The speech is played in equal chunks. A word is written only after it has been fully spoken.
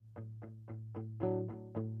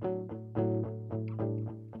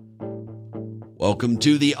Welcome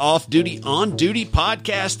to the Off Duty, On Duty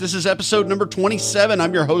podcast. This is episode number 27.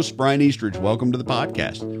 I'm your host, Brian Eastridge. Welcome to the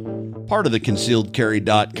podcast. Part of the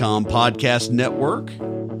ConcealedCarry.com podcast network.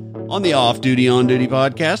 On the Off Duty, On Duty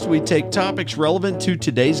podcast, we take topics relevant to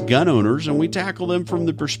today's gun owners and we tackle them from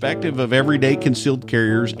the perspective of everyday concealed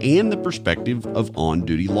carriers and the perspective of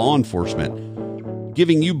on-duty law enforcement.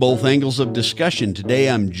 Giving you both angles of discussion. Today,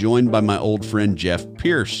 I'm joined by my old friend, Jeff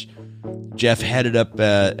Pierce. Jeff headed up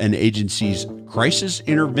an agency's crisis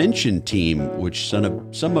intervention team, which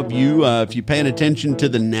some of you, if you're paying attention to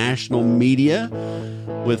the national media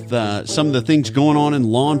with some of the things going on in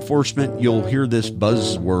law enforcement, you'll hear this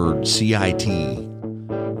buzzword, C.I.T,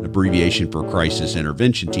 an abbreviation for crisis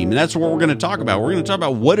intervention team. And that's what we're going to talk about. We're going to talk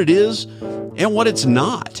about what it is and what it's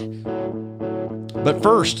not. But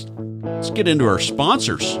first, let's get into our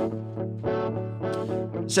sponsors.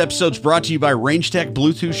 This episode's brought to you by RangeTech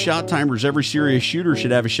Bluetooth Shot Timers. Every serious shooter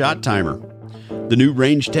should have a shot timer. The new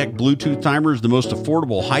RangeTech Bluetooth timer is the most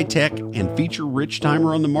affordable, high-tech, and feature-rich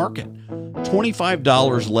timer on the market.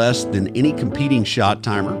 $25 less than any competing shot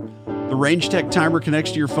timer. The RangeTech timer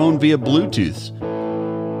connects to your phone via Bluetooth,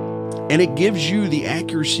 and it gives you the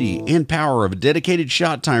accuracy and power of a dedicated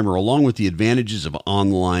shot timer, along with the advantages of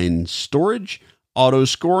online storage, auto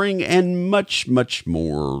scoring, and much, much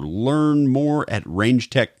more. Learn more at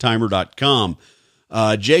rangetechtimer.com.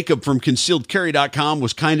 Jacob from concealedcarry.com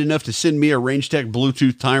was kind enough to send me a RangeTech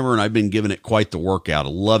Bluetooth timer, and I've been giving it quite the workout. I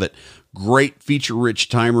love it. Great feature-rich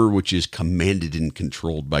timer, which is commanded and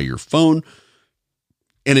controlled by your phone.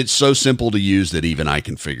 And it's so simple to use that even I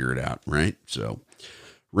can figure it out, right? So,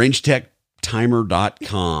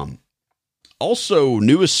 rangetechtimer.com. Also,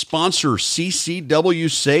 newest sponsor,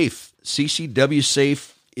 CCW Safe. CCW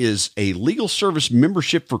Safe is a legal service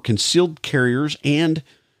membership for concealed carriers and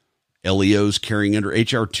LEOs carrying under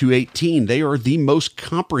HR 218. They are the most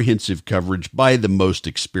comprehensive coverage by the most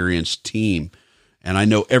experienced team. And I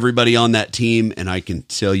know everybody on that team, and I can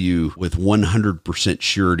tell you with 100%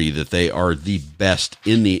 surety that they are the best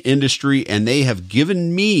in the industry, and they have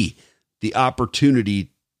given me the opportunity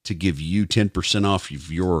to give you 10% off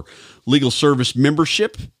of your legal service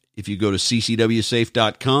membership if you go to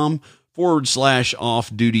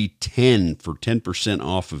ccwsafe.com/offduty10 for 10%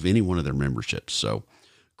 off of any one of their memberships. So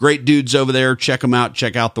great dudes over there. Check them out.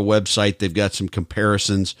 Check out the website. They've got some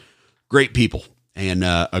comparisons. Great people and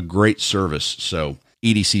a great service. So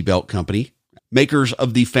EDC Belt Company, makers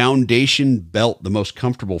of the Foundation Belt, the most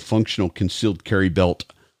comfortable, functional concealed carry belt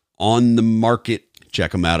on the market.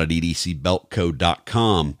 Check them out at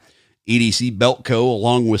edcbeltco.com. EDC Belt Co.,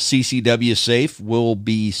 along with CCW Safe, will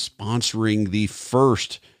be sponsoring the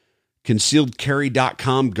first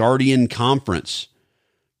ConcealedCarry.com Guardian Conference,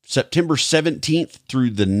 September 17th through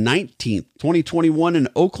the 19th, 2021 in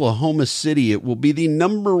Oklahoma City. It will be the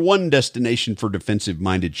 #1 destination for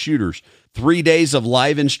defensive-minded shooters. 3 days of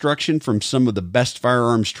live instruction from some of the best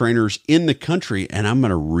firearms trainers in the country, and I'm going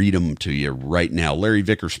to read them to you right now. Larry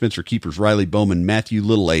Vickers, Spencer Keepers, Riley Bowman, Matthew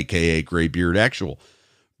Little, a.k.a. Graybeard Actual,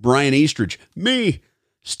 Brian Eastridge, me,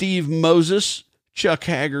 Steve Moses, Chuck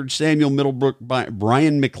Haggard, Samuel Middlebrook,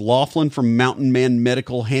 Brian McLaughlin from Mountain Man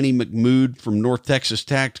Medical, Hanny McMood from North Texas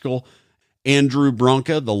Tactical, Andrew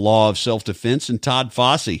Bronca, The Law of Self-Defense, and Todd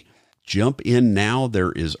Fossey. Jump in now.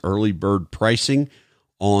 There is early bird pricing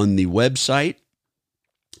on the website.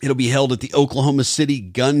 It'll be held at the Oklahoma City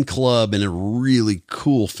Gun Club in a really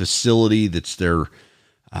cool facility that's their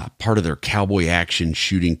part of their cowboy action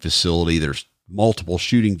shooting facility. There's multiple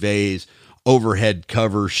shooting bays, overhead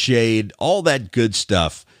cover, shade, all that good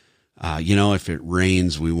stuff. If it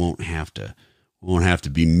rains, we won't have to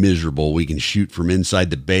be miserable. We can shoot from inside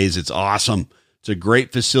the bays. It's awesome. It's a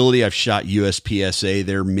great facility. I've shot USPSA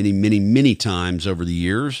there many, many, many times over the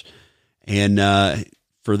years. And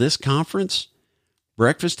for this conference,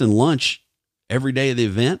 breakfast and lunch every day of the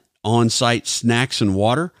event, on-site snacks and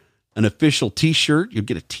water, an official t-shirt. You'll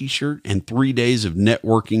get a t-shirt and 3 days of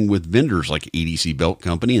networking with vendors like EDC Belt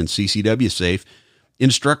Company and CCW Safe,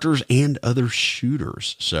 instructors, and other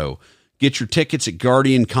shooters. So get your tickets at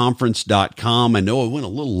guardianconference.com. I know I went a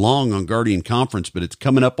little long on Guardian Conference, but it's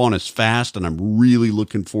coming up on us fast, and I'm really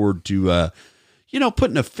looking forward to,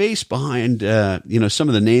 putting a face behind, some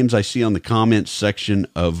of the names I see on the comments section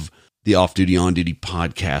of the Off Duty, On Duty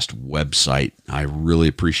podcast website. I really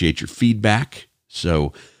appreciate your feedback.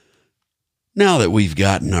 So now that we've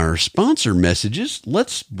gotten our sponsor messages,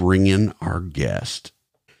 let's bring in our guest.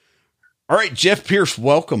 All right, Jeff Pierce,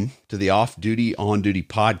 welcome to the Off Duty, On Duty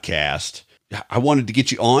podcast. I wanted to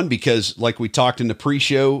get you on because, like we talked in the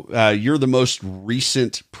pre-show, you're the most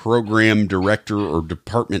recent program director or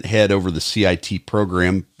department head over the C.I.T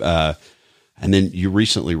program And then you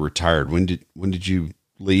recently retired. When did you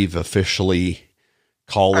leave officially?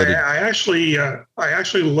 I actually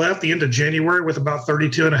left the end of January with about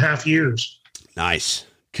 32 and a half years. Nice.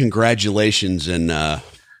 Congratulations. And,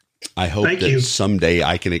 I hope Thank that you. someday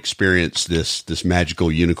I can experience this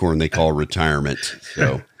magical unicorn they call retirement.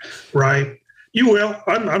 So, Right. You will.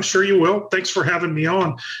 I'm sure you will. Thanks for having me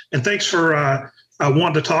on. And thanks for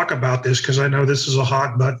wanting to talk about this, because I know this is a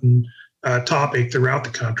hot button topic throughout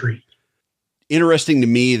the country. interesting to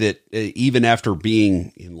me that even after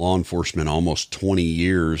being in law enforcement almost 20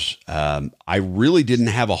 years, I really didn't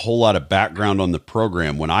have a whole lot of background on the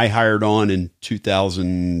program. When I hired on in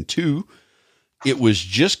 2002, it was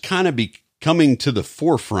just kind of coming to the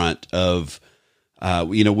forefront of,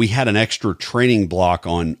 we had an extra training block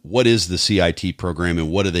on what is the C.I.T. program and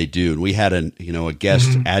what do they do. And we had a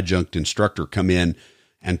guest adjunct instructor come in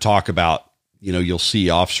and talk about, you'll see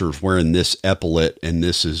officers wearing this epaulet, and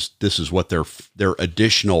this is what their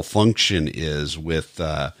additional function is with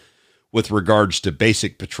regards to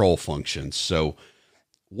basic patrol functions. So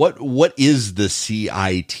what is the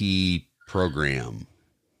C.I.T. program?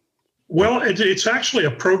 Well, it's actually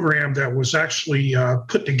a program that was actually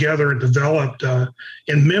put together and developed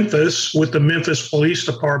in Memphis with the Memphis Police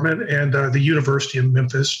Department and the University of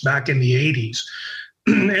Memphis back in the 80s.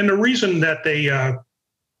 And the reason that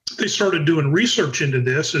they started doing research into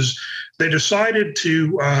this is they decided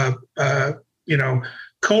to,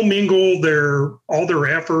 commingle all their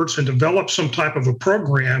efforts and develop some type of a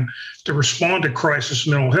program to respond to crisis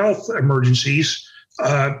mental health emergencies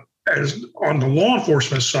as on the law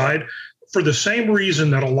enforcement side, for the same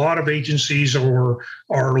reason that a lot of agencies are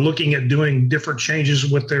looking at doing different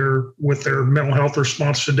changes with their mental health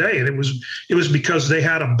response today. And it was because they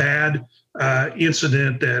had a bad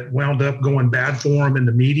incident that wound up going bad for them in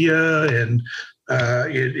the media, and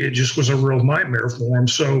it just was a real nightmare for them.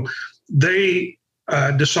 So they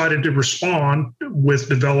decided to respond with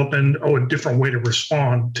developing a different way to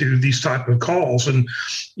respond to these type of calls. And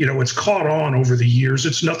it's caught on over the years.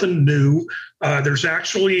 It's nothing new. There's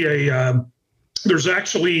actually a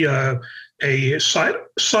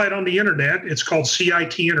site on the internet. It's called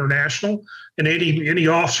C.I.T. International, and any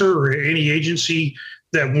officer or any agency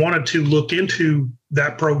that wanted to look into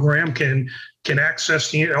that program can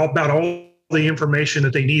access about all the information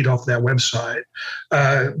that they need off that website.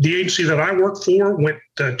 The agency that I work for went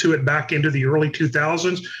to it back into the early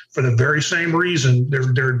 2000s for the very same reason. There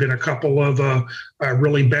had been a couple of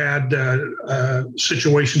really bad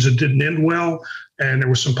situations that didn't end well, and there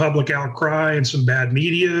was some public outcry and some bad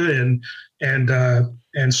media,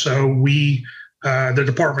 and so we. The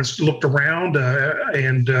departments looked around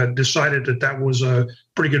and decided that was a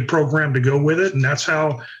pretty good program to go with it, and that's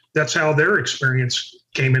how their experience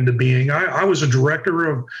came into being. I was a director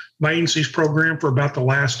of my agency's program for about the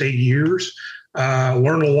last 8 years.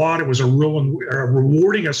 Learned a lot. It was a real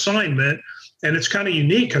rewarding assignment, and it's kind of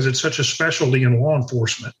unique because it's such a specialty in law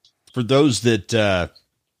enforcement. For those that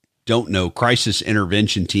don't know, crisis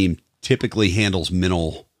intervention team typically handles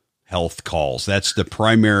mental health calls. That's the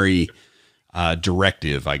primary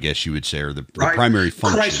directive, I guess you would say, or the primary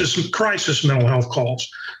function. Crisis mental health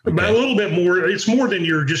calls, okay. But a little bit more. It's more than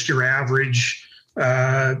your average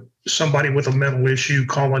somebody with a mental issue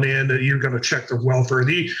calling in that you're going to check their welfare.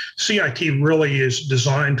 The C.I.T. really is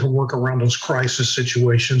designed to work around those crisis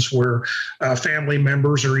situations where family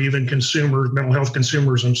members or even mental health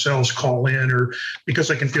consumers themselves call in, or because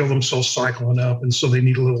they can feel themselves cycling up, and so they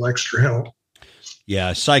need a little extra help.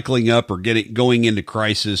 Yeah, cycling up or going into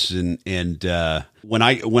crisis, and when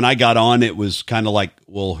I got on, it was kind of like,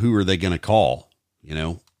 well, who are they going to call?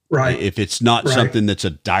 Right. If it's not something that's a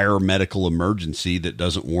dire medical emergency that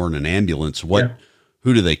doesn't warrant an ambulance,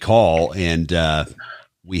 who do they call? And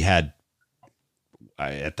we had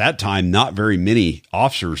at that time not very many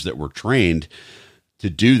officers that were trained to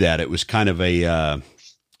do that. It was kind of a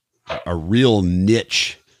real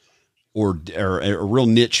niche or a real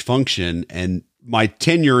niche function, and my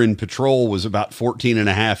tenure in patrol was about 14 and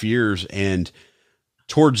a half years. And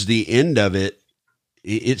towards the end of it,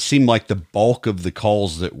 it seemed like the bulk of the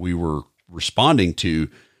calls that we were responding to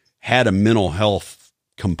had a mental health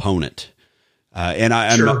component. And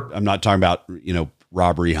I'm not talking about,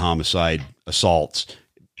 robbery, homicide, assaults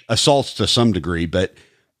to some degree, but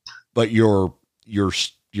your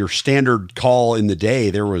standard call in the day,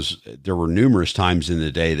 there were numerous times in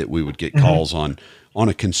the day that we would get calls on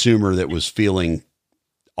a consumer that was feeling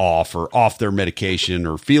off or off their medication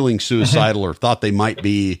or feeling suicidal or thought they might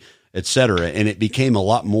be, et cetera. And it became a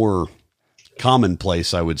lot more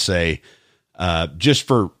commonplace, I would say, just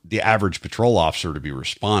for the average patrol officer to be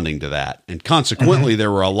responding to that. And consequently, there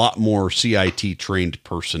were a lot more C.I.T. trained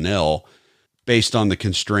personnel based on the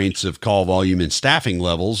constraints of call volume and staffing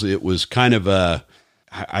levels, it was kind of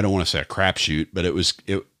I don't want to say a crapshoot, but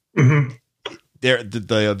Mhm.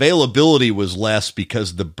 the availability was less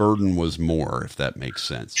because the burden was more, if that makes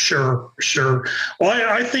sense. Sure. Well,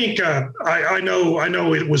 I think I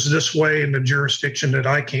know it was this way in the jurisdiction that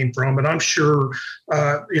I came from, and I'm sure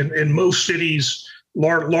in most cities,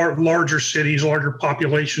 larger cities, larger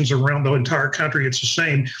populations around the entire country, it's the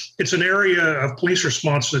same. It's an area of police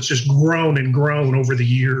response that's just grown and grown over the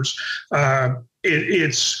years.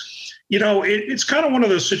 It's kind of one of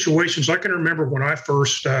those situations. I can remember when I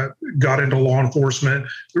first got into law enforcement,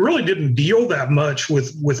 we really didn't deal that much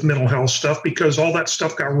with mental health stuff because all that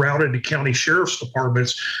stuff got routed to county sheriff's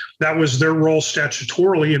departments. That was their role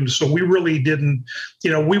statutorily. And so we really didn't,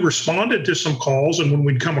 we responded to some calls. And when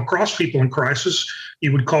we'd come across people in crisis,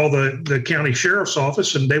 you would call the county sheriff's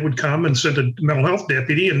office and they would come and send a mental health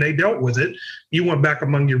deputy and they dealt with it. You went back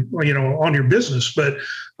among your, on your business. But,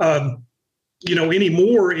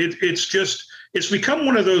 anymore, it's become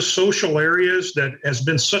one of those social areas that has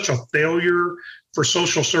been such a failure for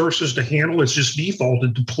social services to handle. It's just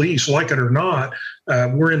defaulted to police, like it or not.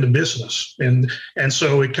 We're in the business. And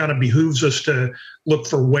so it kind of behooves us to look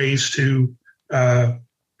for ways to,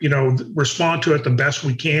 respond to it the best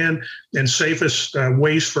we can and safest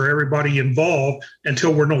ways for everybody involved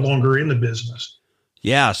until we're no longer in the business.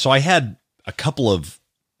 Yeah. So I had a couple of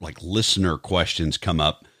listener questions come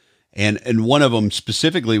up. And one of them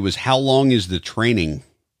specifically was, how long is the training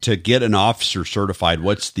to get an officer certified?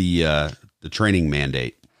 What's the training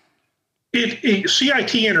mandate?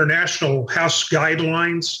 C.I.T. International has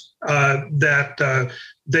guidelines that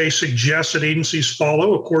they suggest that agencies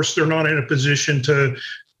follow. Of course, they're not in a position to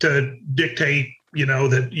dictate,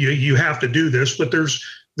 that you have to do this, but there's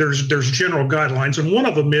general guidelines, and one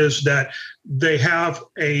of them is that they have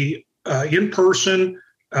a in-person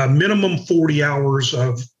minimum 40 hours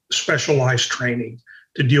of specialized training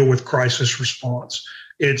to deal with crisis response.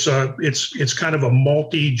 It's kind of a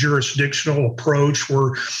multi-jurisdictional approach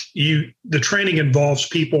where the training involves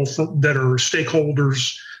people that are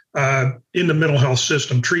stakeholders in the mental health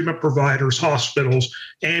system, treatment providers, hospitals,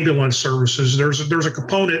 ambulance services. There's a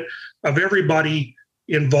component of everybody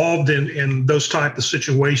involved in those type of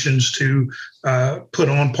situations to put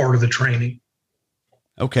on part of the training.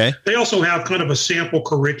 Okay. They also have kind of a sample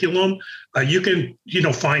curriculum. You can,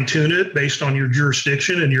 fine tune it based on your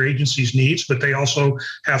jurisdiction and your agency's needs, but they also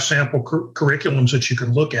have sample curriculums that you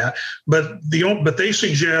can look at. But they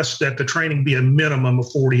suggest that the training be a minimum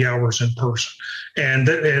of 40 hours in person.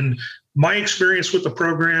 And my experience with the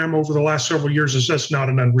program over the last several years is that's not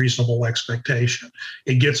an unreasonable expectation.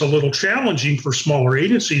 It gets a little challenging for smaller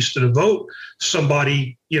agencies to devote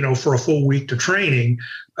somebody, for a full week to training.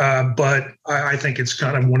 But I think it's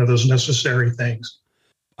kind of one of those necessary things.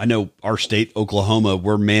 I know our state, Oklahoma,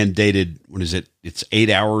 we're mandated, what is it? It's 8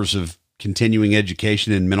 hours of continuing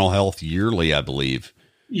education in mental health yearly, I believe.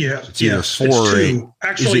 Yeah, it's either 4 or 8.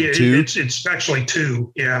 Actually, is it 2? It's actually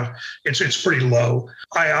 2. Yeah, it's pretty low.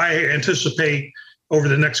 I anticipate over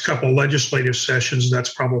the next couple of legislative sessions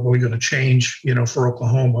that's probably going to change, for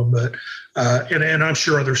Oklahoma. But and I'm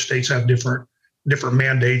sure other states have different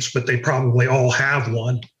mandates, but they probably all have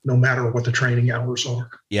one, no matter what the training hours are.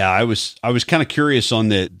 Yeah, I was kind of curious on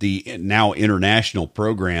the now international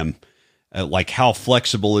program, how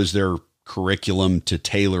flexible is their curriculum to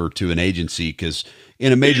tailor to an agency? Because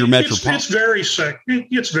in a major metropolitan,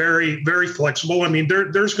 it's very, very flexible. I mean,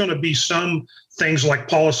 there's going to be some things like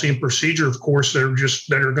policy and procedure, of course, that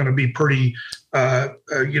are going to be pretty,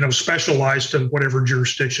 specialized to whatever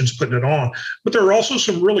jurisdiction's putting it on. But there are also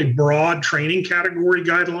some really broad training category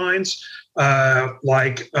guidelines,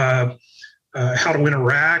 like how to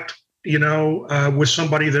interact, with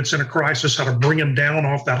somebody that's in a crisis, how to bring them down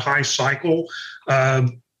off that high cycle.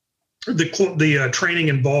 The training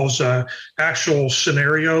involves actual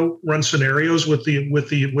scenarios with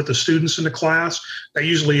the students in the class. That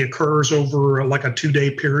usually occurs over like a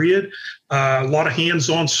 2-day period. A lot of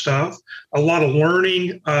hands-on stuff, a lot of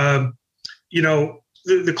learning.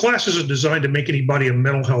 The class isn't designed to make anybody a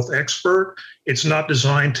mental health expert. It's not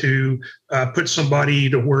designed to put somebody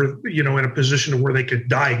to where, in a position to where they could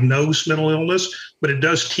diagnose mental illness, but it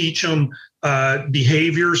does teach them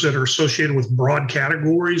behaviors that are associated with broad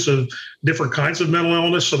categories of different kinds of mental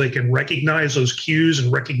illness, so they can recognize those cues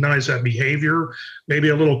and recognize that behavior maybe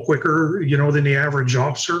a little quicker, than the average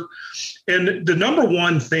officer. And the number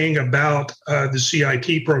one thing about the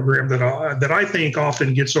C.I.T. program that I think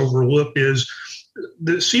often gets overlooked is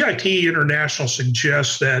the C.I.T. International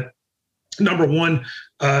suggests that, number one,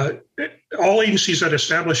 all agencies that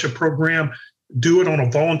establish a program do it on a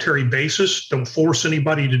voluntary basis, don't force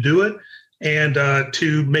anybody to do it. and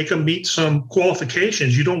to make them meet some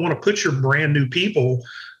qualifications. You don't want to put your brand new people,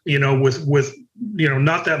 with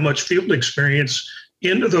not that much field experience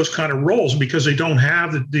into those kind of roles, because they don't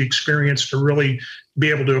have the experience to really be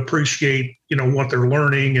able to appreciate, what they're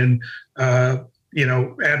learning, and,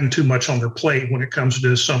 adding too much on their plate when it comes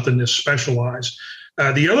to something this specialized.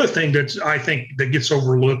 The other thing that I think that gets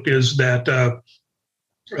overlooked is that,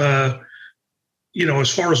 as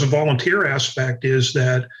far as the volunteer aspect, is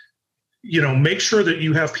that, make sure that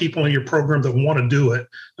you have people in your program that want to do it.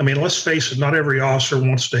 I mean, let's face it, not every officer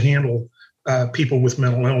wants to handle people with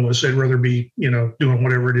mental illness. They'd rather be, doing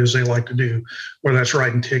whatever it is they like to do, whether that's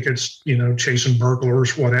writing tickets, chasing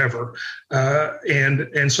burglars, whatever.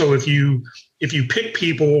 And so if you pick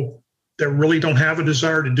people that really don't have a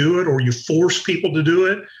desire to do it, or you force people to do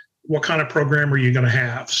it, what kind of program are you going to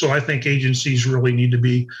have? So I think agencies really need to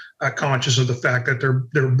be conscious of the fact that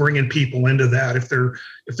they're bringing people into that if they're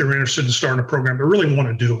interested in starting a program, but really want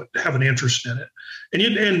to do it, have an interest in it.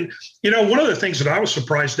 And one of the things that I was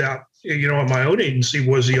surprised at, at my own agency,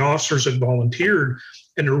 was the officers that volunteered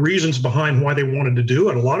and the reasons behind why they wanted to do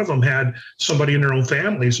it. A lot of them had somebody in their own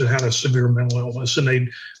families that had a severe mental illness, and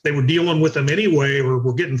they were dealing with them anyway, or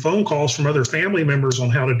were getting phone calls from other family members on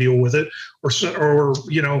how to deal with it, or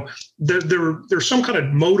there's some kind of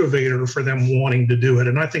motivator for them wanting to do it.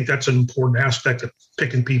 And I think that's an important aspect of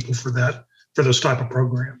picking people for those type of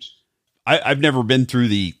programs. I've never been through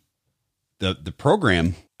the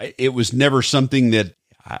program. It was never something that,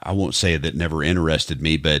 I won't say that never interested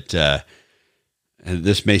me, but and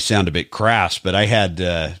this may sound a bit crass, but I had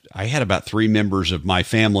about 3 members of my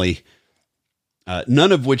family,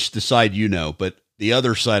 none of which the side but the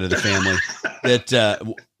other side of the family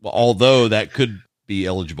that, although that could be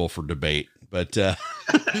eligible for debate, but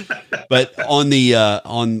on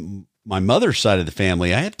my mother's side of the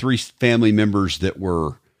family, I had 3 family members that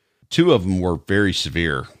 2 of them were very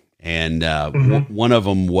severe, and one of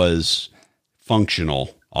them was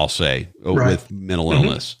functional, I'll say, with mental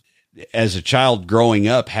illness. As a child growing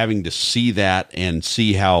up, having to see that and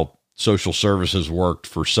see how social services worked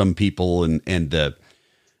for some people, and the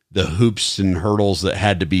hoops and hurdles that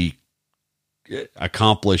had to be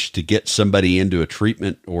accomplished to get somebody into a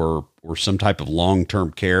treatment or some type of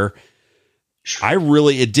long-term care.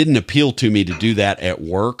 It didn't appeal to me to do that at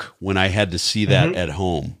work when I had to see that at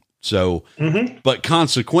home. So, but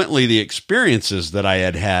consequently, the experiences that I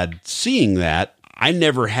had seeing that, I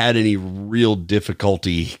never had any real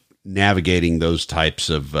difficulty navigating those types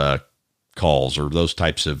of calls or those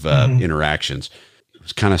types of interactions. It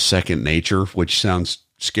was kind of second nature, which sounds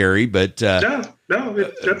scary, but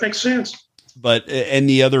that makes sense. But and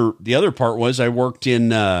the other part was I worked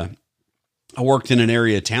in an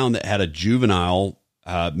area of town that had a juvenile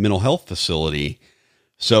mental health facility.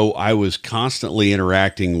 So I was constantly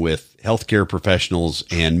interacting with healthcare professionals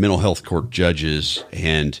and mental health court judges.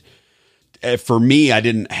 And for me, I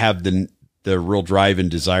didn't have the real drive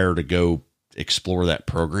and desire to go explore that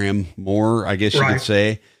program more, I guess you could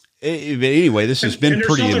say. Anyway, this has been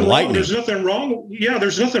pretty enlightening. There's nothing wrong. Yeah,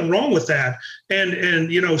 there's nothing wrong with that.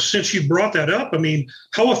 And since you brought that up, I mean,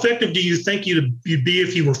 how effective do you think you'd be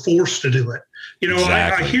if you were forced to do it?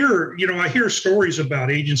 Exactly. I hear stories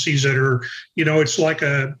about agencies that are, it's like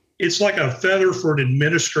a feather for an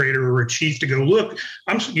administrator or a chief to go, look,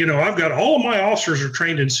 I've got all of my officers are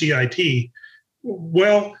trained in C.I.T.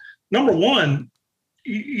 Well, number one,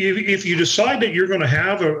 if you decide that you're going to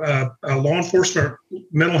have a law enforcement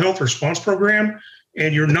mental health response program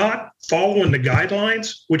and you're not following the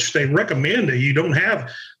guidelines, which they recommend that you don't have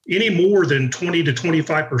any more than 20 to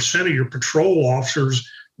 25% of your patrol officers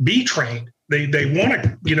be trained. They want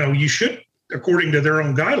to, you should, according to their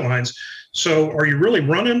own guidelines. So are you really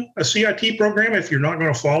running a CIT program if you're not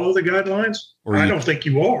going to follow the guidelines? I don't think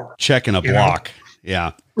you are. Checking a block.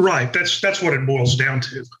 Yeah. Right. That's what it boils down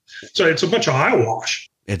to. So it's a bunch of eyewash.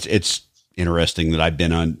 It's interesting that I've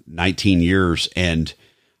been on 19 years and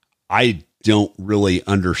I don't really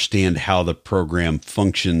understand how the program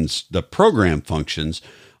functions.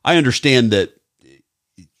 I understand that,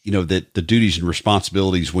 that the duties and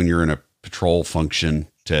responsibilities when you're in a patrol function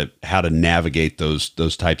to how to navigate those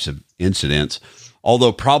types of incidents,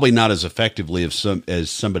 although probably not as effectively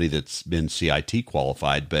as somebody that's been CIT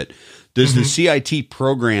qualified. But does the CIT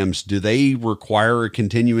programs, do they require a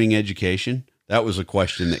continuing education? That was a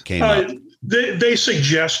question that came up. They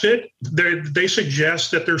suggest it. They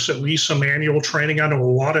suggest that there's at least some annual training. I know a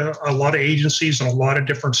lot of agencies in a lot of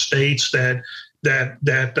different states that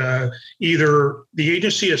either the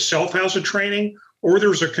agency itself has a training, or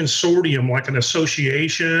there's a consortium, like an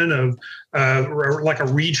association of like a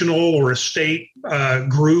regional or a state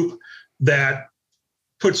group that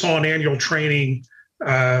puts on annual training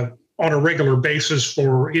on a regular basis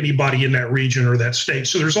for anybody in that region or that state.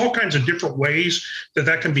 So there's all kinds of different ways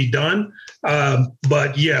that can be done.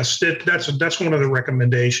 But yes, that's one of the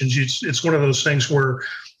recommendations. It's one of those things where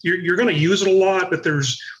you're going to use it a lot, but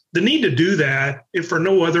there's the need to do that if for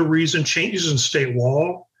no other reason. Changes in state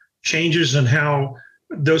law, changes in how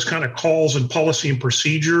those kind of calls and policy and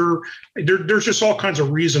procedure. There's just all kinds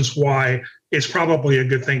of reasons why it's probably a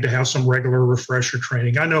good thing to have some regular refresher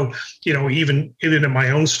training. I know, even in my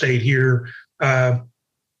own state here,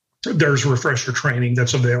 there's refresher training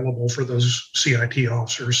that's available for those CIT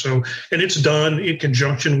officers. So, and it's done in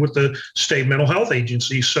conjunction with the state mental health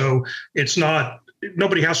agency. So it's not,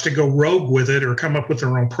 nobody has to go rogue with it or come up with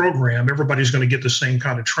their own program. Everybody's going to get the same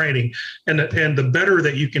kind of training. And the better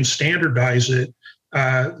that you can standardize it,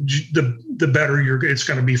 the better it's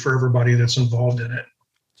going to be for everybody that's involved in it.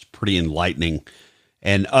 It's pretty enlightening.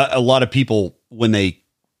 And a lot of people, when they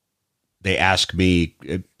ask me,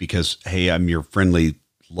 because, hey, I'm your friendly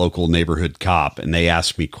local neighborhood cop, and they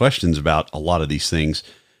ask me questions about a lot of these things,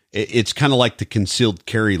 it's kind of like the concealed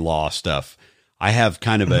carry law stuff. I have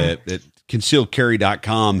kind of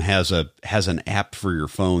concealedcarry.com has an app for your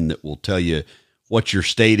phone that will tell you what your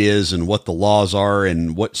state is and what the laws are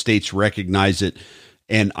and what states recognize it.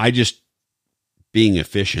 And I just, being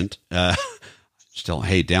efficient, still,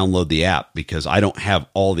 hey, download the app, because I don't have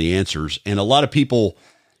all the answers. And a lot of people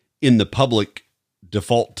in the public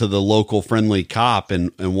default to the local friendly cop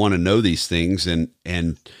and want to know these things.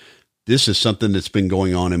 And this is something that's been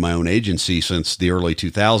going on in my own agency since the early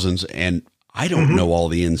 2000s. And I don't know all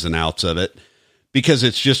the ins and outs of it, because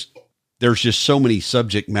there's just so many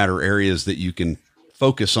subject matter areas that you can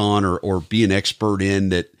focus on or be an expert in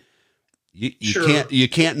that you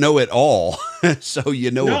can't know it all. So,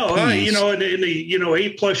 in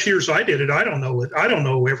the 8+ years I did it, I don't know it. I don't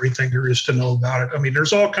know everything there is to know about it. I mean,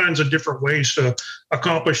 there's all kinds of different ways to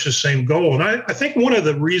accomplish the same goal. And I think one of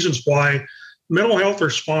the reasons why mental health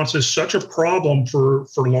response is such a problem for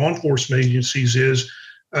law enforcement agencies is,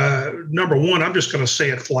 number one, I'm just going to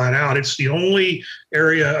say it flat out. It's the only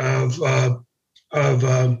area of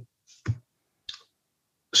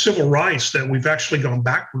civil rights that we've actually gone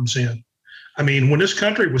backwards in. I mean, when this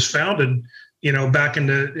country was founded, back in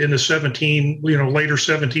the later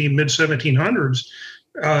 17, mid 1700s,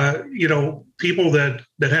 people that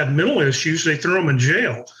had mental issues, they threw them in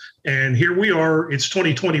jail. And here we are, it's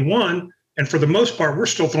 2021. And for the most part, we're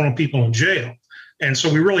still throwing people in jail. And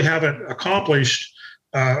so we really haven't accomplished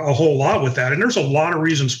a whole lot with that. And there's a lot of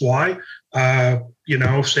reasons why, say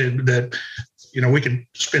that, we could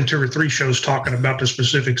spend 2 or 3 shows talking about the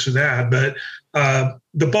specifics of that. But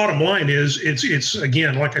the bottom line is it's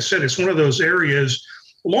again, like I said, it's one of those areas.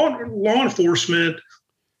 Law enforcement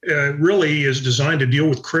really is designed to deal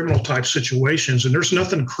with criminal type situations. And there's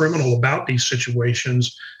nothing criminal about these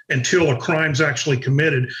situations until a crime's actually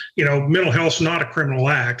committed. Mental health's not a criminal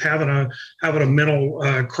act. Having a mental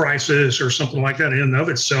crisis or something like that in and of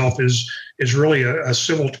itself is really a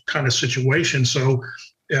civil kind of situation. So,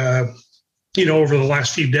 over the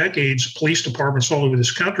last few decades, police departments all over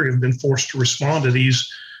this country have been forced to respond to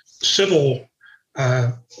these civil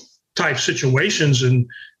type situations and,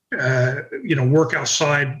 work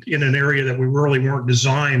outside in an area that we really weren't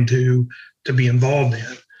designed to be involved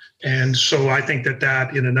in. And so I think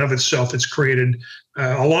that in and of itself, it's created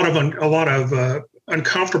a lot of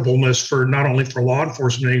uncomfortableness for not only for law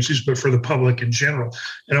enforcement agencies, but for the public in general.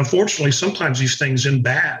 And unfortunately, sometimes these things end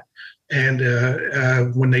bad.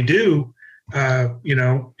 And when they do,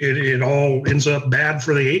 it all ends up bad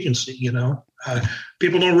for the agency.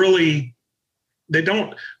 People don't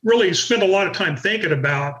really spend a lot of time thinking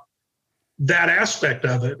about that aspect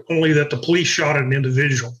of it, only that the police shot an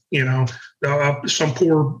individual, some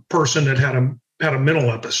poor person that had a mental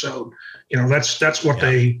episode. That's what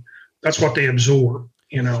they absorb,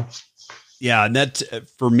 Yeah. And that,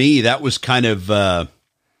 for me, that was kind of,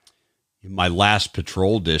 my last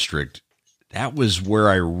patrol district. That was where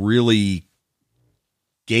I really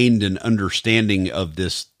gained an understanding of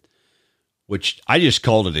this, which I just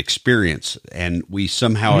called it experience. And we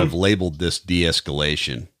somehow have labeled this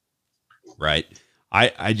de-escalation, right?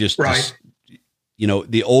 I just,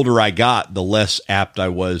 the older I got, the less apt I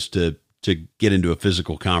was to get into a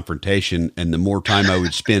physical confrontation, and the more time I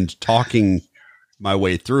would spend talking my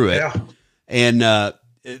way through it. Yeah. And,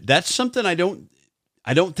 that's something I don't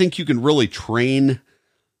think you can really train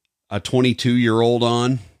a 22-year-old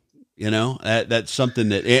on. That's something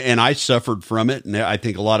that, and I suffered from it. And I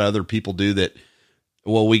think a lot of other people do that.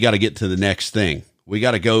 Well, we got to get to the next thing. We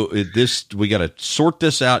got to sort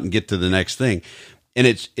this out and get to the next thing. And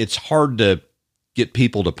it's hard to get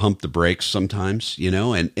people to pump the brakes sometimes,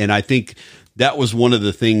 and I think that was one of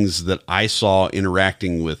the things that I saw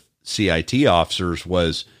interacting with CIT officers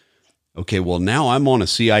was, okay, well, now I'm on a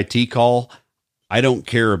CIT call. I don't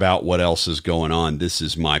care about what else is going on. This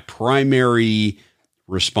is my primary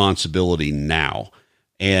responsibility now.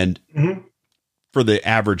 And for the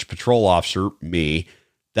average patrol officer, me,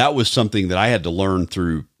 that was something that I had to learn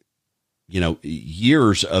through,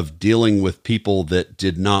 years of dealing with people that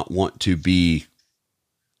did not want to be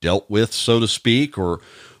dealt with, so to speak, or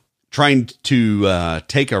trying to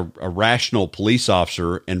take a rational police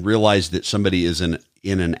officer and realize that somebody is in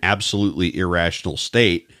an absolutely irrational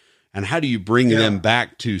state. And how do you bring them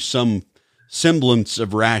back to some semblance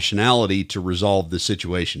of rationality to resolve the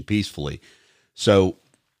situation peacefully? So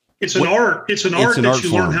it's an art. It's an art that you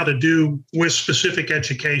form. learn how to do with specific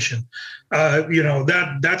education.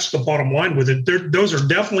 That's the bottom line with it. Those are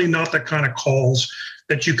definitely not the kind of calls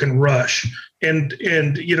that you can rush. And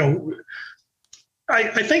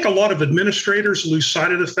I think a lot of administrators lose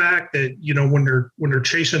sight of the fact that, when they're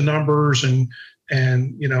chasing numbers and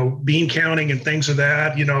bean counting and things of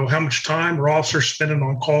that, how much time are officers spending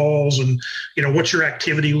on calls and, what's your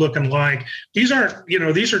activity looking like? These are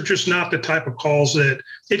just not the type of calls that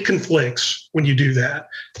it conflicts when you do that.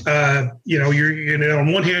 You're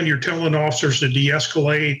on one hand, you're telling officers to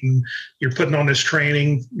de-escalate and you're putting on this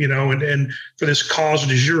training, and for this cause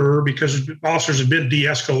du jour, because officers have been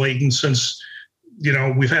de-escalating since,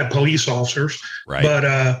 we've had police officers. Right. But,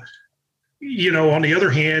 on the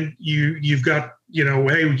other hand, you've got,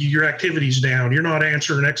 hey, your activity's down. You're not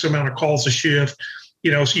answering X amount of calls a shift,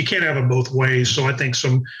 so you can't have it both ways. So I think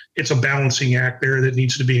it's a balancing act there that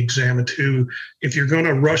needs to be examined too. If you're going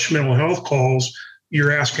to rush mental health calls,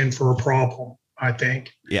 you're asking for a problem, I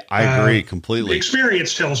think. Yeah, I agree completely.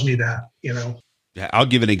 Experience tells me that, Yeah, I'll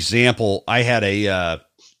give an example. I had a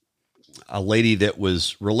lady that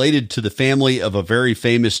was related to the family of a very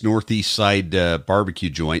famous Northeast Side barbecue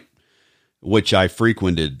joint, which I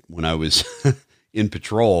frequented when I was in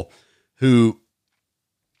patrol, who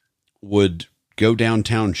would go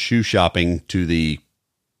downtown shoe shopping to the,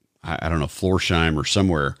 I don't know, Florsheim or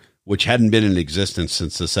somewhere, which hadn't been in existence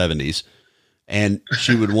since the 70s. And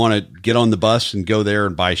she would want to get on the bus and go there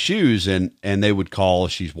and buy shoes, and they would call,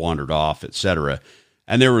 she's wandered off, etc.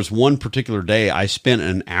 And there was one particular day I spent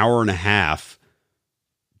an hour and a half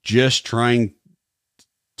just trying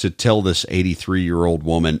to tell this 83-year-old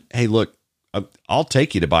woman, hey, look, I'll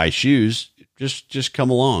take you to buy shoes. Just come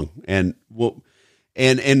along. And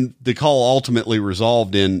the call ultimately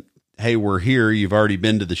resolved in, hey, we're here. You've already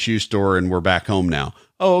been to the shoe store and we're back home now.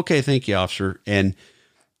 Oh, okay. Thank you, officer.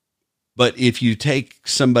 But if you take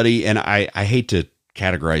somebody, and I hate to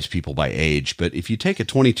categorize people by age, but if you take a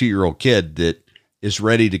 22-year-old kid that is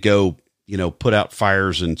ready to go, put out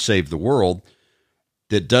fires and save the world,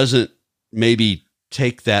 that doesn't maybe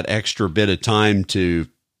take that extra bit of time to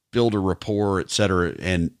build a rapport, et cetera,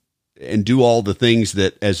 and do all the things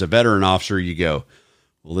that as a veteran officer, you go,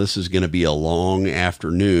 well, this is going to be a long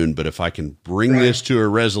afternoon, but if I can bring this to a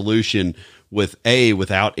resolution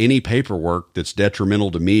without any paperwork that's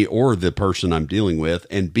detrimental to me or the person I'm dealing with,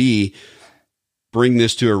 and B, bring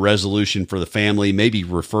this to a resolution for the family, maybe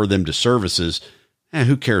refer them to services.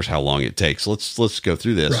 Who cares how long it takes? Let's go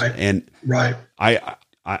through this. Right. And right.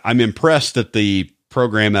 I'm impressed that the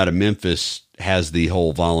program out of Memphis has the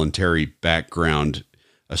whole voluntary background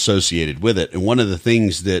associated with it. And one of the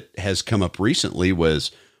things that has come up recently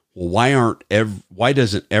was, well, why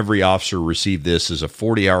doesn't every officer receive this as a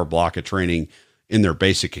 40-hour block of training in their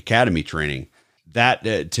basic academy training?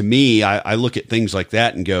 That to me, I look at things like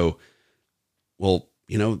that and go, well,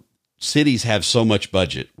 cities have so much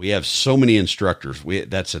budget. We have so many instructors.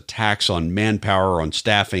 That's a tax on manpower, on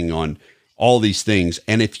staffing, on all these things.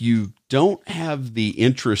 And if you don't have the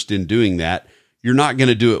interest in doing that, you're not going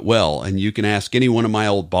to do it well. And you can ask any one of my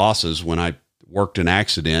old bosses when I worked an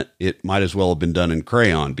accident, it might as well have been done in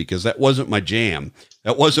crayon because that wasn't my jam.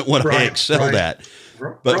 That wasn't what I excelled at.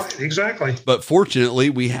 But, exactly. But fortunately,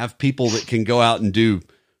 we have people that can go out and do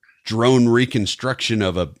drone reconstruction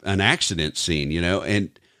of an accident scene,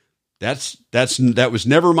 and that was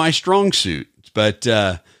never my strong suit. But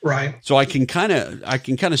so I can kind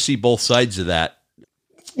of see both sides of that.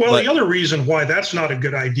 Well, the other reason why that's not a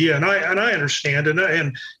good idea, and I understand,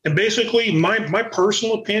 and basically my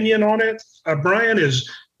personal opinion on it, Brian, is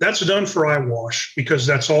that's done for eyewash because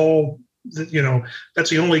that's all, that's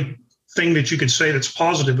the only thing that you could say that's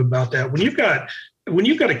positive about that. When you've got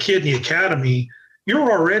a kid in the academy, they're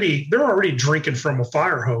already drinking from a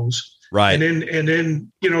fire hose, right? And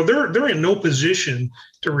then they're in no position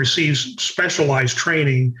to receive specialized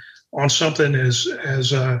training on something as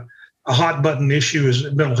a hot button issue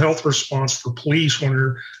is mental health response for police when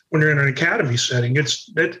you're in an academy setting.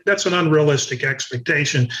 That's an unrealistic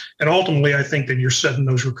expectation, and ultimately, I think that you're setting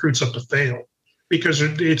those recruits up to fail because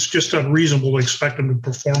it's just unreasonable to expect them to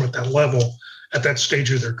perform at that level at that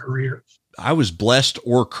stage of their career. I was blessed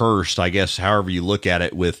or cursed, I guess, however you look at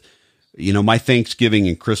it, with, my Thanksgiving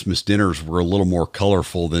and Christmas dinners were a little more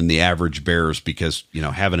colorful than the average bear's because,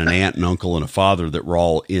 having an aunt and uncle and a father that were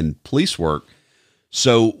all in police work.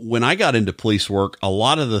 So when I got into police work, a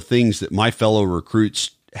lot of the things that my fellow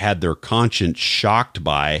recruits had their conscience shocked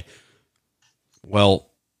by, well,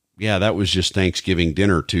 yeah, that was just Thanksgiving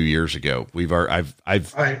dinner 2 years ago.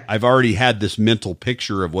 I've already had this mental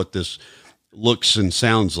picture of what this looks and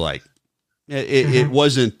sounds like. It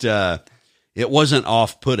wasn't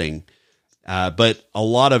off-putting, but a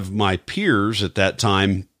lot of my peers at that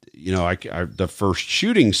time, the first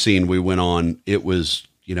shooting scene we went on, it was,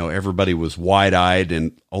 everybody was wide-eyed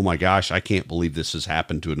and, oh my gosh, I can't believe this has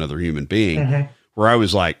happened to another human being. Where I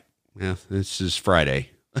was like, yeah, this is Friday.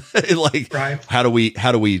 Right. How do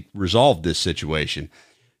we resolve this situation?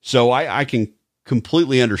 So I can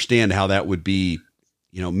completely understand how that would be,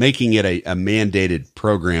 making it a mandated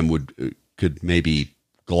program could maybe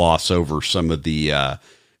gloss over some of the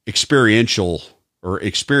experiential or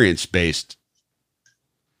experience-based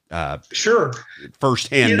sure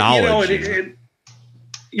firsthand knowledge.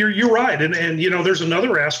 You're right, and there's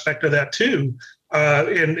another aspect of that too.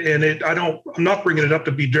 I'm not bringing it up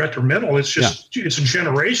to be detrimental. It's just it's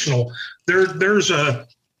generational. There's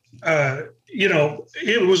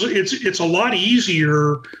it's a lot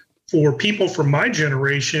easier for people from my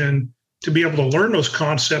generation to be able to learn those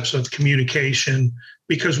concepts of communication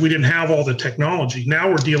because we didn't have all the technology. Now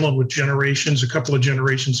we're dealing with a couple of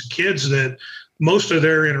generations of kids that most of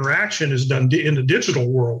their interaction is done in the digital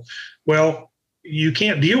world. Well, you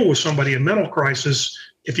can't deal with somebody in mental crisis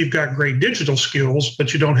if you've got great digital skills,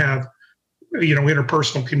 but you don't have,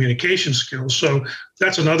 interpersonal communication skills. So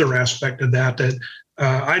that's another aspect of that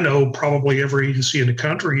I know probably every agency in the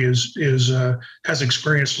country has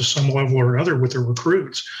experienced to some level or another with their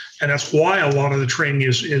recruits. And that's why a lot of the training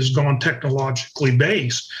is gone technologically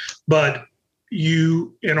based. But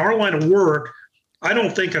in our line of work, I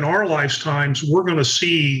don't think in our lifetimes we're going to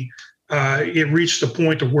see it reach the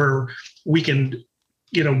point of where we can,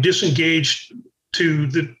 disengage to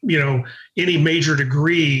the, any major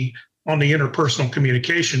degree on the interpersonal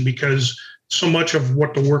communication, because so much of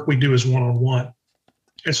what the work we do is one-on-one.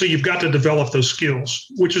 And so you've got to develop those skills,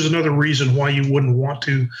 which is another reason why you wouldn't want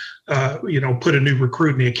to, put a new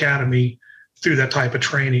recruit in the academy through that type of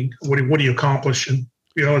training. What are you accomplishing?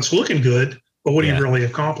 It's looking good, but what are you really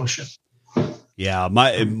accomplishing? Yeah.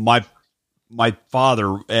 My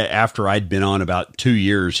father, after I'd been on about 2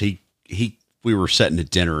 years, we were sitting at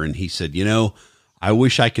dinner and he said, I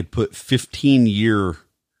wish I could put 15-year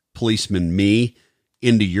policeman me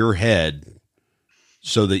into your head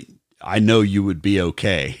so that I know you would be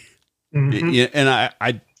okay. And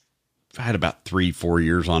I had about 3-4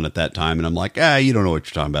 years on at that time. And I'm like, you don't know what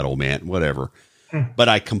you're talking about, old man, whatever. But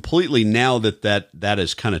I completely, now that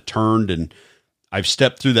has kind of turned and I've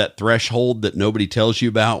stepped through that threshold that nobody tells you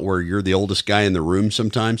about where you're the oldest guy in the room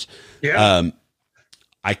sometimes. Yeah.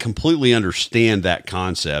 I completely understand that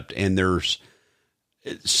concept. And there's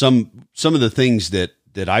some of the things that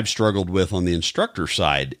I've struggled with on the instructor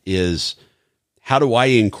side is, how do I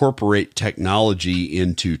incorporate technology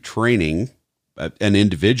into training an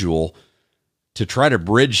individual to try to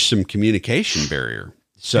bridge some communication barrier?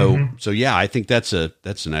 So yeah, I think that's an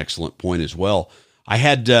excellent point as well. I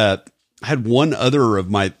had one other of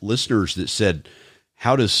my listeners that said,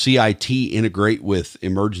 how does C.I.T. integrate with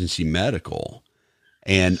emergency medical?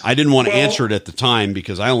 And I didn't want to answer it at the time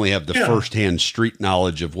because I only have the firsthand street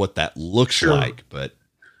knowledge of what that looks like. But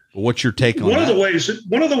what's your take on that?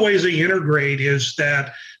 One of the ways they integrate is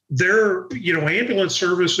that their, ambulance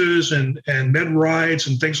services and med rides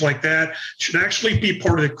and things like that should actually be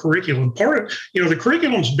part of the curriculum. The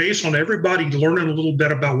curriculum's based on everybody learning a little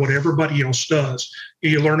bit about what everybody else does.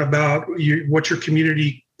 You learn about what your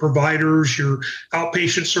community providers, your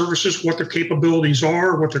outpatient services, what their capabilities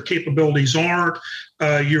are, what their capabilities aren't,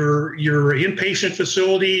 your inpatient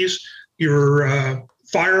facilities, your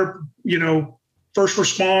fire, first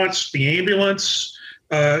response, the ambulance.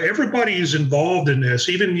 Everybody is involved in this,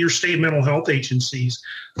 even your state mental health agencies.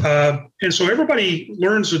 And so everybody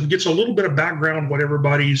learns and gets a little bit of background, what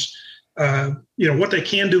everybody's, what they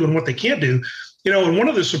can do and what they can't do. And one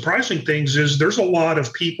of the surprising things is there's a lot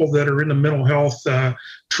of people that are in the mental health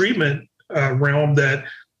treatment realm that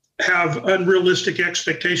have unrealistic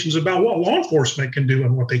expectations about what law enforcement can do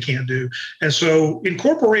and what they can't do. And so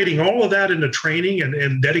incorporating all of that into training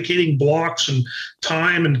and dedicating blocks and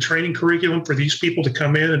time and training curriculum for these people to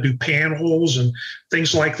come in and do panels and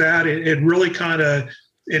things like that, it really kind of,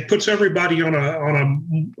 it puts everybody on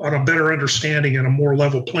a better understanding and a more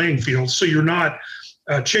level playing field. So you're not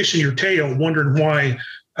chasing your tail, wondering why,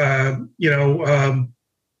 a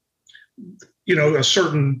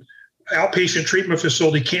certain outpatient treatment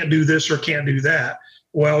facility can't do this or can't do that.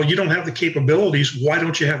 Well, you don't have the capabilities. Why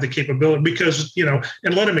don't you have the capability? Because,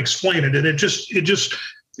 and let them explain it. And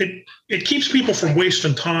it keeps people from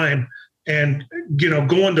wasting time and,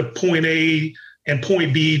 going to point A and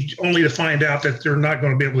point B only to find out that they're not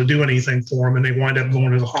going to be able to do anything for them. And they wind up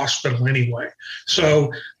going to the hospital anyway.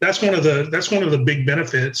 So that's one of the big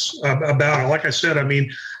benefits about it. Like I said, I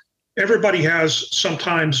mean, everybody has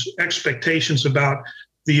sometimes expectations about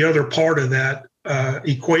the other part of that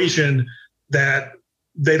equation that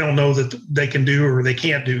they don't know that they can do or they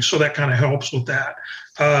can't do. So that kind of helps with that.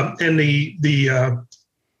 And the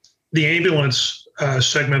ambulance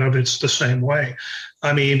segment of it's the same way.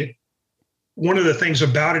 I mean, one of the things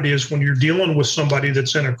about it is when you're dealing with somebody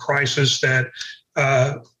that's in a crisis that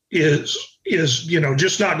is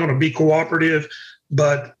just not going to be cooperative,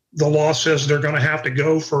 but the law says they're going to have to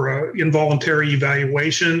go for an involuntary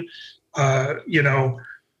evaluation,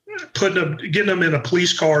 getting them in a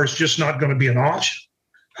police car is just not going to be an option.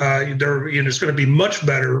 It's going to be much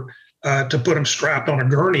better to put them strapped on a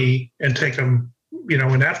gurney and take them,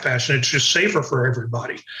 in that fashion. It's just safer for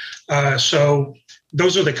everybody. So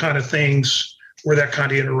those are the kind of things where that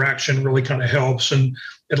kind of interaction really kind of helps, and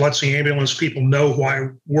it lets the ambulance people know why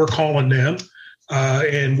we're calling them,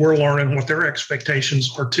 and we're learning what their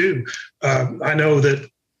expectations are too. I know that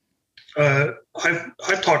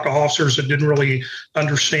I've talked to officers that didn't really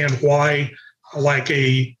understand why, like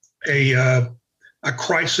a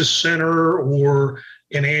crisis center or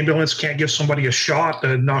an ambulance can't give somebody a shot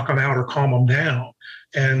to knock them out or calm them down,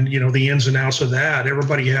 and the ins and outs of that.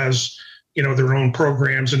 Everybody has their own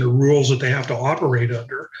programs and the rules that they have to operate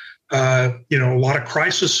under. A lot of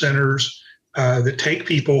crisis centers that take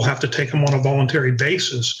people have to take them on a voluntary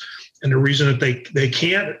basis. And the reason that they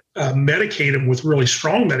can't medicate them with really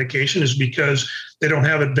strong medication is because they don't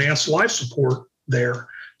have advanced life support there.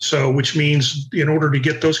 So, which means in order to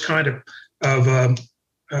get those kind of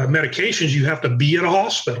medications, you have to be at a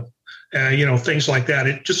hospital, things like that.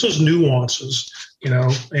 It just those nuances,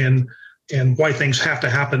 and why things have to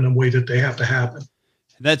happen the way that they have to happen.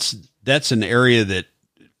 That's an area that,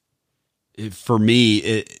 for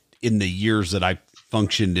me, in the years that I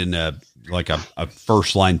functioned in a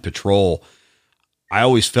first line patrol, I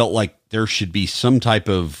always felt like there should be some type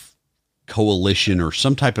of coalition or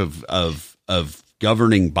some type of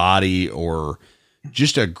governing body, or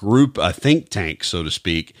just a group, a think tank, so to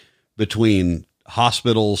speak, between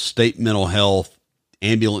hospitals, state mental health,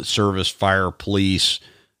 ambulance service, fire, police,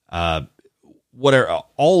 whatever,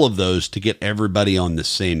 all of those, to get everybody on the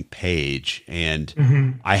same page.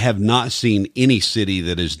 And I have not seen any city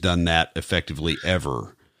that has done that effectively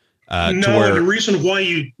ever. No, the reason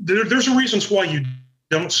why there's reasons why you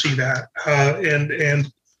don't see that.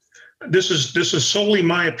 And this is solely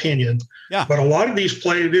my opinion. Yeah. But a lot of these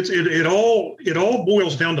places, it all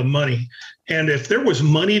boils down to money. And if there was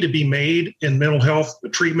money to be made in mental health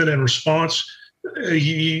treatment and response,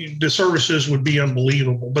 the services would be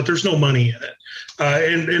unbelievable, but there's no money in it.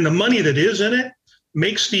 And the money that is in it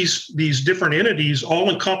makes these different entities all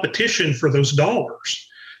in competition for those dollars.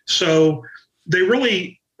 So they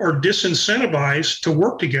really are disincentivized to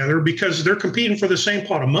work together because they're competing for the same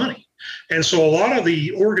pot of money. And so a lot of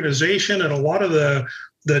the organization and a lot of the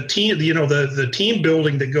team, the team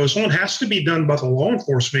building that goes on has to be done by the law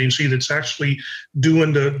enforcement agency that's actually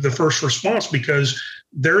doing the first response, because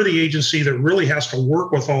they're the agency that really has to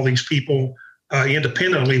work with all these people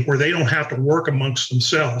independently, where they don't have to work amongst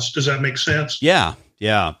themselves. Does that make sense? Yeah.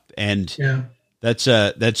 Yeah. And that's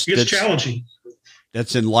challenging.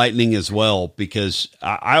 That's enlightening as well, because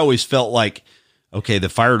I always felt like, okay, the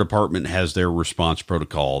fire department has their response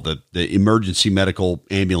protocol, the emergency medical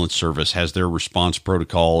ambulance service has their response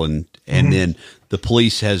protocol, and then the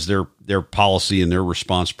police has their policy and their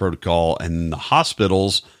response protocol, and the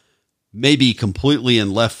hospitals may be completely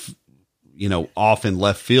off in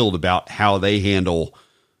left field about how they handle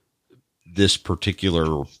this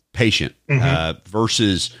particular patient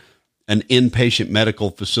versus an inpatient medical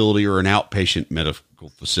facility or an outpatient medical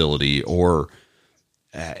facility, or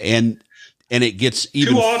and it gets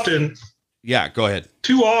even too often. Yeah, go ahead.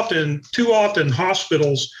 Too often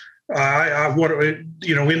hospitals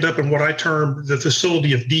end up in what I term the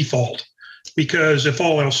facility of default. because if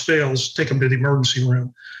all else fails, take them to the emergency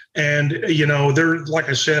room. And, they're, like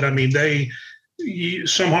I said, I mean,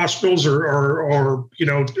 some hospitals are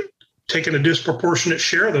taking a disproportionate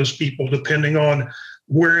share of those people, depending on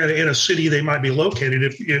where in a city they might be located.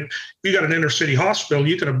 If you got an inner city hospital,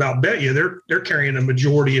 you can about bet you they're carrying a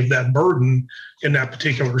majority of that burden in that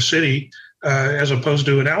particular city, as opposed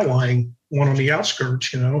to an outlying one on the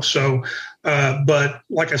outskirts, So, but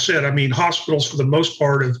like I said, I mean, hospitals for the most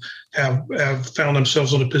part have found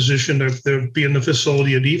themselves in a position to be in the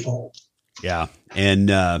facility of default. Yeah. And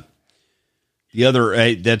the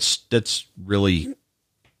other, that's really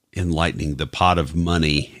enlightening, the pot of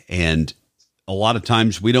money. And a lot of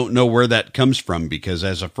times we don't know where that comes from, because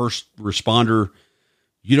as a first responder,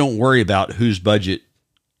 you don't worry about whose budget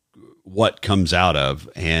what comes out of.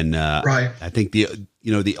 And right. I think the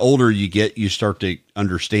older you get, you start to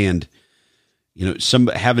understand, some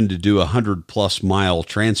having to do 100+ mile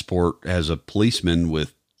transport as a policeman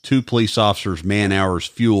with 2 police officers, man hours,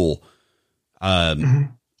 fuel.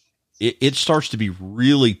 It starts to be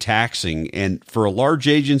really taxing. And for a large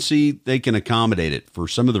agency, they can accommodate it. For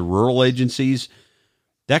some of the rural agencies,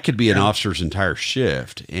 that could be an officer's entire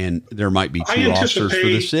shift. And there might be 2 officers for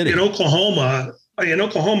the city. In Oklahoma,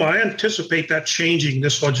 I anticipate that changing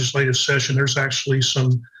this legislative session. There's actually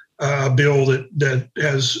some bill that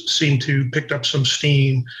has seemed to pick up some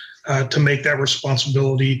steam to make that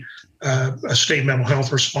responsibility a state mental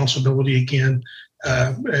health responsibility again.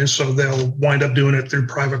 And so they'll wind up doing it through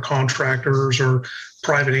private contractors or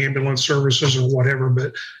private ambulance services or whatever,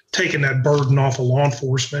 but taking that burden off of law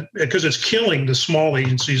enforcement, because it's killing the small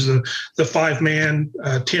agencies, the 5-man,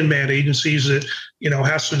 10-man agencies that,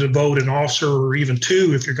 has to devote an officer or even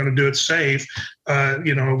 2 if you're going to do it safe,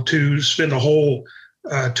 to spend a whole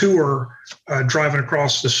tour driving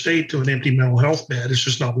across the state to an empty mental health bed. It's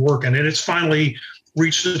just not working. And it's finally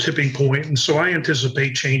reached the tipping point. And so I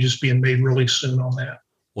anticipate changes being made really soon on that.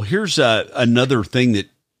 Well, here's another thing that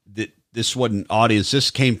this wasn't audience.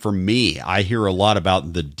 This came from me. I hear a lot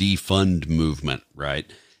about the defund movement, right?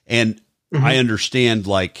 And I understand,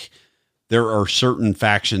 like, there are certain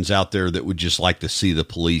factions out there that would just like to see the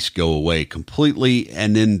police go away completely.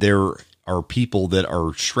 And then there are people that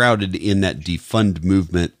are shrouded in that defund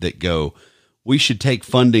movement that go, we should take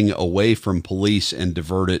funding away from police and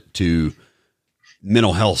divert it to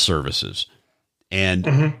mental health services.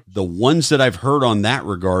 And the ones that I've heard on that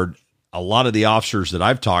regard, a lot of the officers that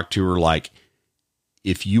I've talked to are like,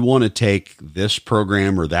 if you want to take this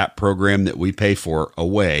program or that program that we pay for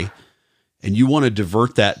away and you want to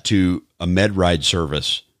divert that to a med ride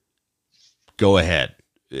service, go ahead,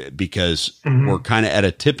 because we're kind of at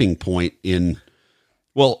a tipping point in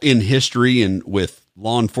history and with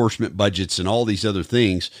law enforcement budgets and all these other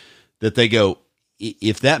things that they go,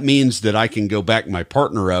 if that means that I can go back my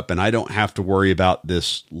partner up and I don't have to worry about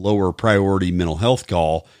this lower priority mental health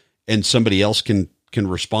call and somebody else can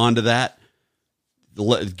respond to that,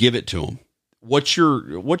 give it to them. What's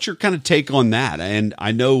your kind of take on that? And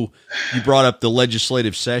I know you brought up the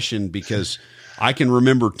legislative session because I can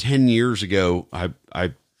remember 10 years ago,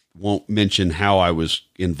 I won't mention how I was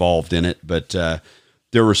involved in it, but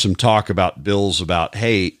there was some talk about bills about,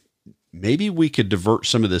 hey, maybe we could divert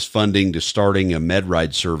some of this funding to starting a med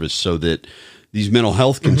ride service so that these mental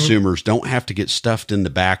health consumers don't have to get stuffed in the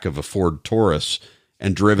back of a Ford Taurus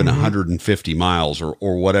and driven 150 miles or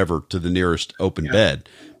whatever to the nearest open bed,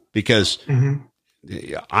 because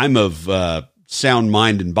I'm of sound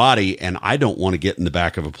mind and body, and I don't want to get in the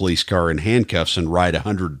back of a police car in handcuffs and ride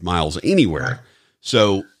 100 miles anywhere. Right.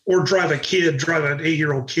 So, or drive an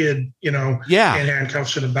 8-year-old kid, in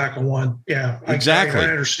handcuffs in the back of one. Yeah, exactly. I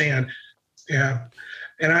understand. Yeah.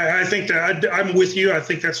 And I think that I'm with you. I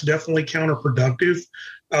think that's definitely counterproductive.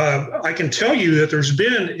 I can tell you that there's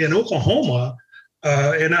been in Oklahoma,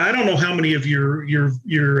 and I don't know how many of your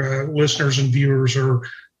listeners and viewers are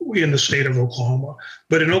in the state of Oklahoma,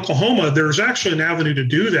 but in Oklahoma, there's actually an avenue to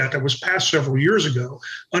do that was passed several years ago.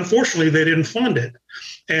 Unfortunately, they didn't fund it.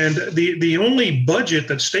 And the only budget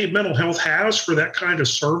that state mental health has for that kind of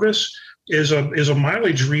service is a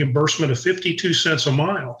mileage reimbursement of 52 cents a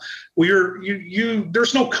mile.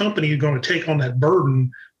 There's no company going to take on that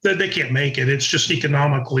burden. That they can't make it. It's just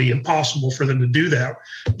economically impossible for them to do that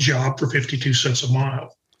job for 52 cents a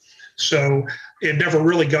mile. So it never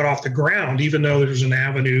really got off the ground, even though there's an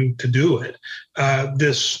avenue to do it.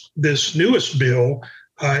 This newest bill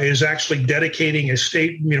is actually dedicating a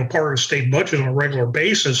state, part of the state budget on a regular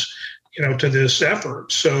basis, to this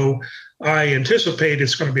effort. So I anticipate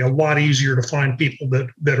it's going to be a lot easier to find people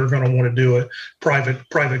that are going to want to do it, private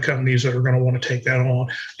companies that are going to want to take that on.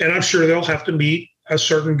 And I'm sure they'll have to meet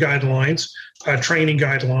certain guidelines, training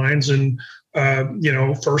guidelines, and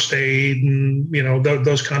first aid and,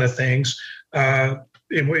 those kind of things.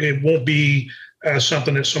 It won't be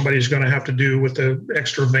something that somebody's going to have to do with the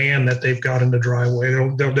extra van that they've got in the driveway.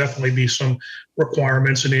 There'll definitely be some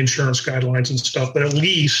requirements and insurance guidelines and stuff, but at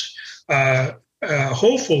least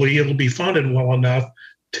hopefully it'll be funded well enough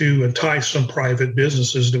to entice some private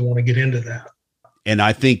businesses to want to get into that. And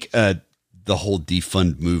I think the whole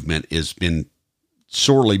defund movement has been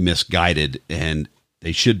sorely misguided, and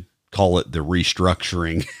they should call it the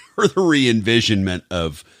restructuring or the re-envisionment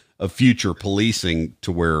of future policing,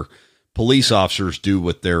 to where police officers do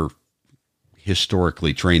what they're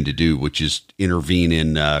historically trained to do, which is intervene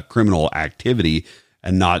in criminal activity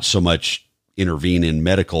and not so much intervene in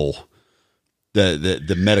the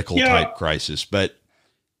medical type crisis. But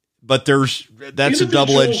that's a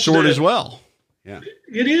double-edged sword as well. Yeah,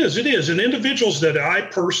 it is. And individuals that I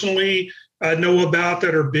personally know about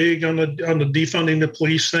that are big on the defunding the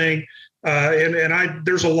police thing,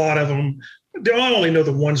 there's a lot of them. I only know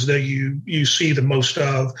the ones that you see the most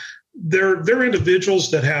of. They're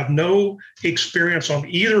individuals that have no experience on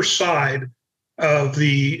either side of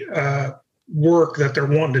the work that they're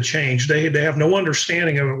wanting to change. They have no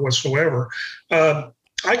understanding of it whatsoever.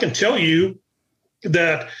 I can tell you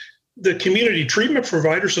that the community treatment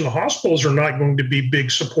providers in the hospitals are not going to be big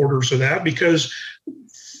supporters of that, because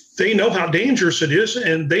they know how dangerous it is,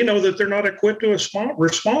 and they know that they're not equipped to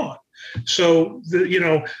respond. So,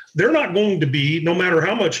 they're not going to be, no matter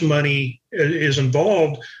how much money is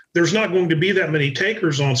involved, there's not going to be that many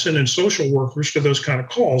takers on sending social workers to those kind of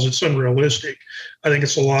calls. It's unrealistic. I think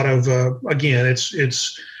it's a lot of, again,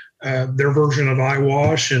 it's their version of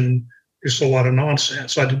eyewash, and it's a lot of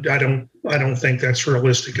nonsense. I don't think that's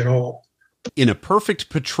realistic at all. In a perfect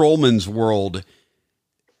patrolman's world,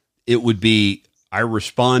 it would be, I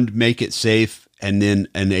respond, make it safe, and then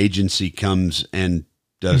an agency comes and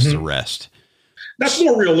does the rest. That's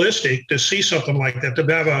more realistic to see something like that,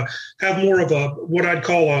 to have more of what I'd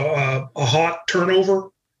call a hot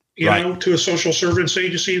turnover, to a social service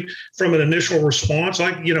agency from an initial response.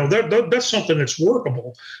 That's something that's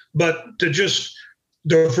workable. But to just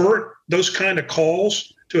divert those kind of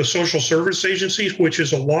calls to a social service agency, which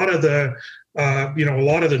is a lot of the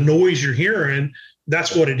noise you're hearing,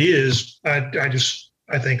 that's what it is. I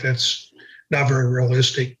think that's not very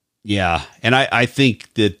realistic. Yeah. And I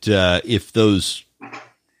think that if those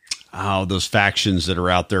factions that are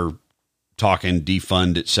out there talking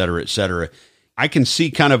defund, et cetera, I can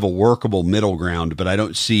see kind of a workable middle ground, but I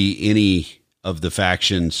don't see any of the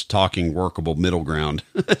factions talking workable middle ground.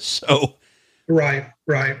 So. Right.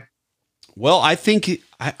 Well, I think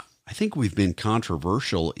we've been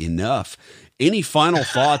controversial enough. Any final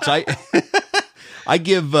thoughts? I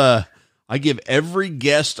give every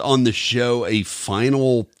guest on the show a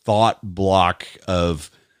final thought block of,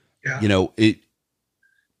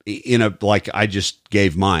 like I just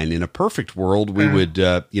gave mine. In a perfect world, we would,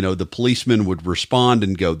 the policeman would respond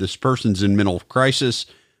and go, this person's in mental crisis.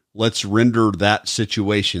 Let's render that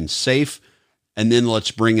situation safe. And then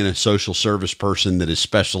let's bring in a social service person that is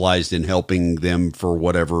specialized in helping them for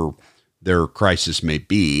whatever their crisis may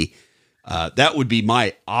be. That would be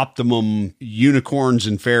my optimum unicorns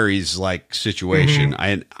and fairies like situation.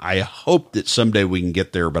 I hope that someday we can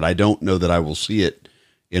get there, but I don't know that I will see it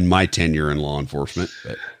in my tenure in law enforcement.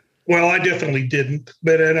 But. Well, I definitely didn't,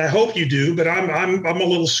 and I hope you do. But I'm a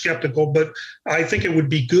little skeptical. But I think it would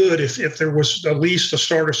be good if there was at least a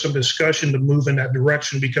start of some discussion to move in that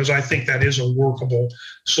direction, because I think that is a workable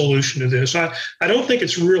solution to this. I don't think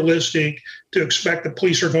it's realistic to expect the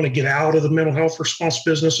police are going to get out of the mental health response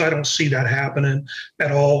business. I don't see that happening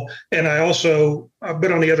at all. And I also,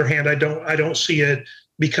 but on the other hand, I don't see it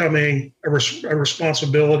becoming a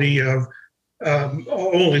responsibility of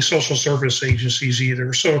only social service agencies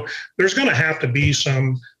either. So there's going to have to be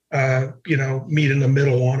some, meet in the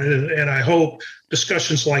middle on it. And I hope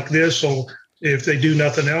discussions like this will, if they do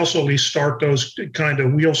nothing else, at least start those kind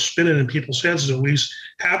of wheels spinning in people's heads, at least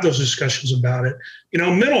have those discussions about it.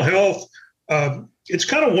 Mental health, it's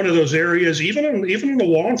kind of one of those areas, even in the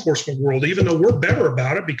law enforcement world, even though we're better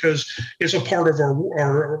about it because it's a part of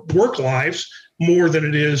our work lives more than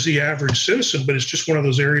it is the average citizen, but it's just one of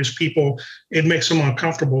those areas it makes them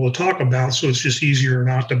uncomfortable to talk about. So it's just easier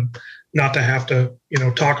not to have to,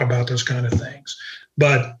 talk about those kind of things.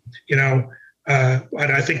 But,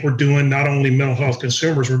 I think we're doing not only mental health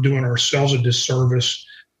consumers, we're doing ourselves a disservice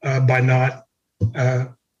by not,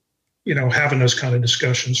 having those kind of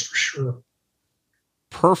discussions for sure.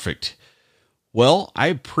 Perfect. Well, I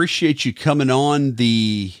appreciate you coming on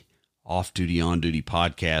the Off Duty, On Duty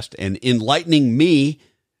podcast and enlightening me,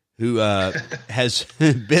 who has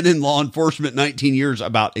been in law enforcement 19 years,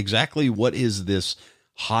 about exactly what is this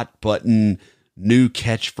hot button new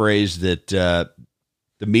catchphrase that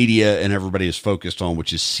the media and everybody is focused on,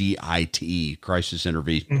 which is C.I.T, Crisis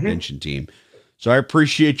Intervention Team. So I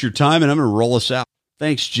appreciate your time, and I'm going to roll us out.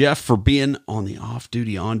 Thanks, Jeff, for being on the Off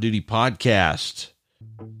Duty, On Duty podcast.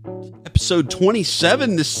 Episode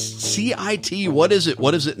 27, the C.I.T, what is it?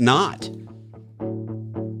 What is it not?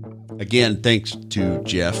 Again, thanks to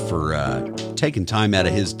Jeff for taking time out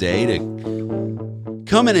of his day to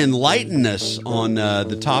come and enlighten us on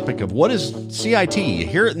the topic of what is C.I.T. You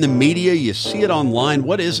hear it in the media, you see it online.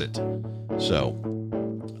 What is it? So,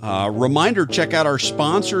 reminder, check out our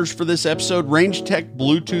sponsors for this episode: Range Tech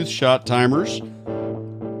Bluetooth Shot Timers,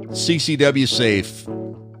 CCW Safe,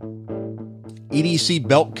 EDC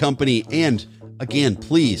Belt Company, and again,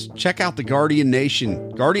 please check out the Guardian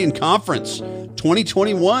Conference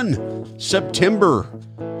 2021, September.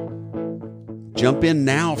 Jump in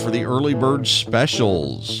now for the early bird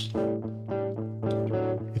specials.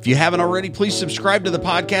 If you haven't already, please subscribe to the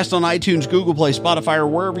podcast on iTunes, Google Play, Spotify, or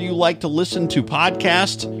wherever you like to listen to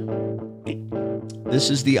podcasts. This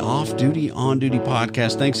is the Off Duty, On Duty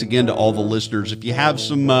podcast. Thanks again to all the listeners. If you have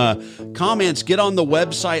some comments, get on the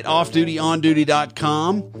website,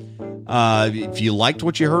 offdutyonduty.com. If you liked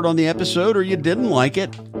what you heard on the episode or you didn't like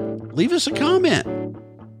it, leave us a comment.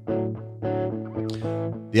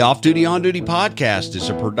 The Off Duty, On Duty podcast is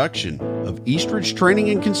a production of Eastridge Training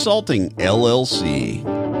and Consulting, LLC.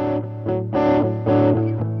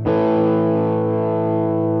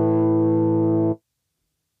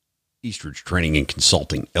 Eastridge Training and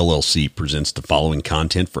Consulting, LLC presents the following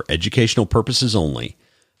content for educational purposes only.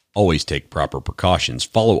 Always take proper precautions,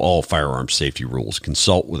 follow all firearms safety rules,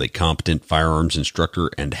 consult with a competent firearms instructor,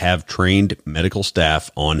 and have trained medical staff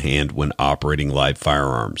on hand when operating live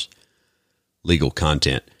firearms. Legal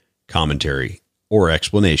content, commentary, or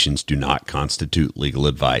explanations do not constitute legal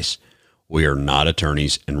advice. We are not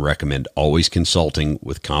attorneys and recommend always consulting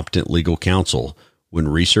with competent legal counsel when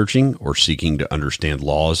researching or seeking to understand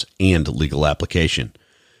laws and legal application.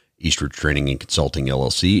 Eastridge Training and Consulting,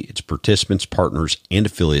 LLC, its participants, partners, and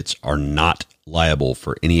affiliates are not liable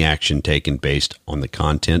for any action taken based on the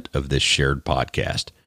content of this shared podcast.